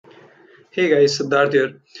Hey guys, Siddharth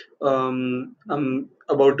here. I'm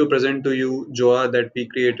about to present to you Joie that we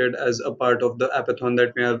created as a part of the apathon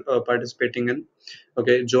that we are participating in.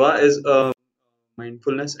 Okay, Joie is a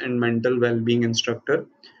mindfulness and mental well-being instructor.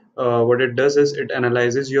 What it does is it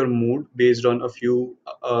analyzes your mood based on a few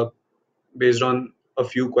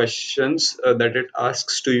questions that it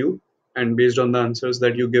asks to you, and based on the answers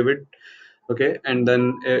that you give it. Okay, and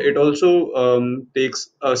then it also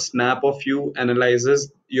takes a snap of you, analyzes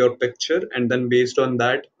your picture, and then based on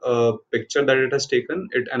that picture that it has taken,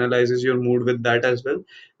 it analyzes your mood with that as well.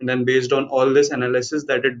 And then based on all this analysis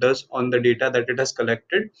that it does on the data that it has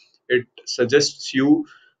collected, it suggests you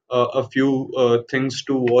a few things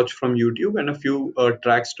to watch from YouTube and a few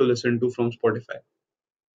tracks to listen to from Spotify.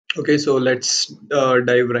 Okay, so let's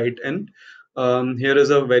dive right in. Here is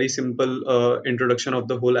a very simple introduction of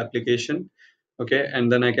the whole application. Okay,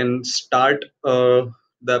 and then I can start the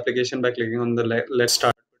application by clicking on the let's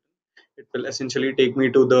start. It will essentially take me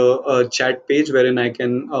to the chat page wherein I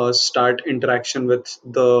can start interaction with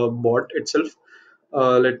the bot itself.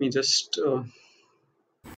 Let me just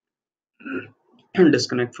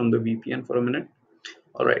disconnect from the VPN for a minute.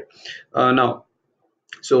 All right. Now,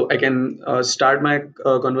 so I can start my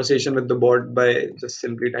conversation with the bot by just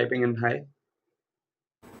simply typing in hi.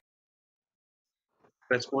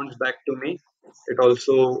 Responds back to me. It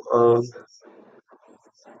also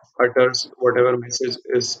utters whatever message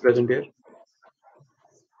is present here.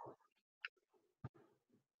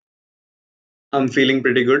 I'm feeling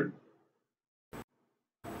pretty good.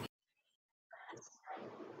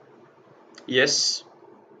 Yes,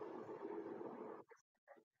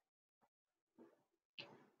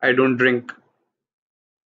 I don't drink.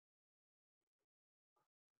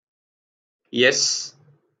 Yes,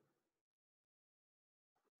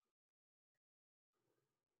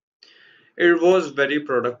 it was very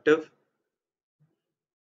productive.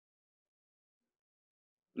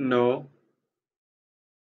 No.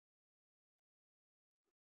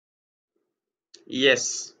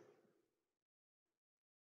 Yes.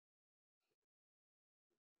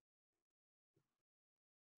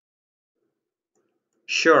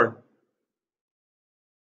 Sure.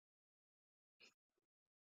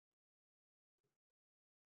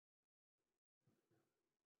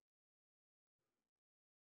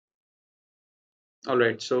 All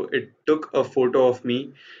right. So it took a photo of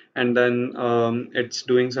me, and then it's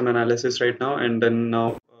doing some analysis right now. And then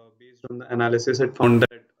now, based on the analysis, it found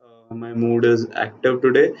that my mood is active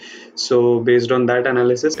today. So based on that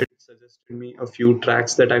analysis, it suggested me a few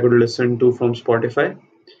tracks that I could listen to from Spotify.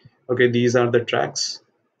 Okay, these are the tracks.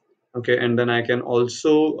 Okay, and then I can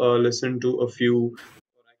also listen to a few,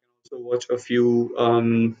 or I can also watch a few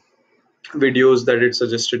videos that it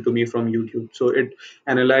suggested to me from YouTube. So it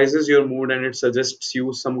analyzes your mood and it suggests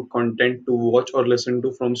you some content to watch or listen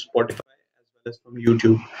to from Spotify as well as from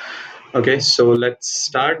YouTube. Okay, so let's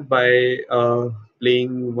start by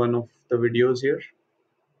playing one of the videos here.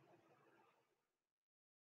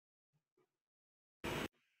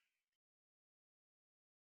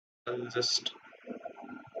 I'll just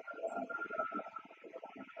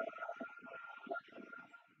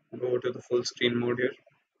go to the full screen mode here.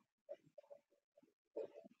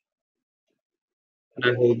 And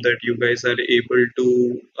I hope that you guys are able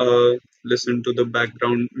to listen to the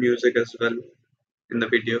background music as well in the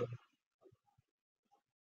video.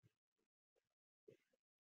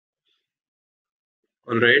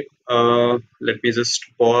 All right. Let me just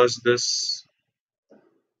pause this,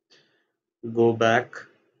 go back,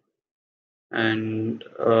 and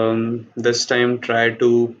this time try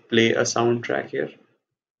to play a soundtrack here.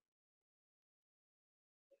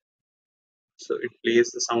 So it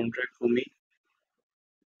plays the soundtrack for me.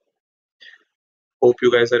 Hope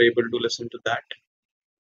you guys are able to listen to that.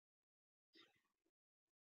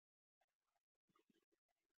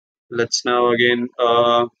 Let's now again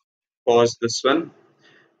pause this one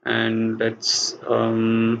and let's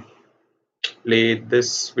play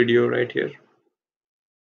this video right here.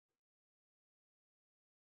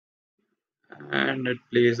 And it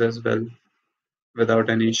plays as well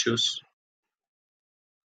without any issues.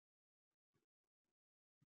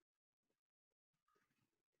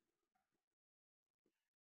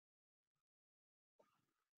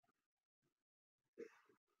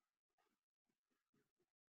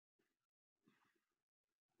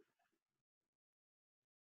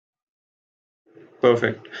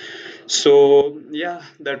 Perfect. So yeah,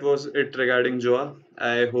 that was it regarding Joa.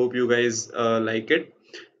 I hope you guys like it,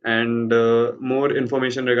 and more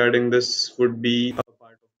information regarding this would be a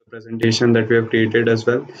part of the presentation that we have created as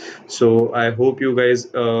well. So I hope you guys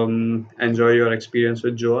enjoy your experience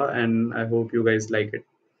with Joa, and I hope you guys like it.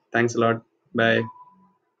 Thanks a lot. Bye.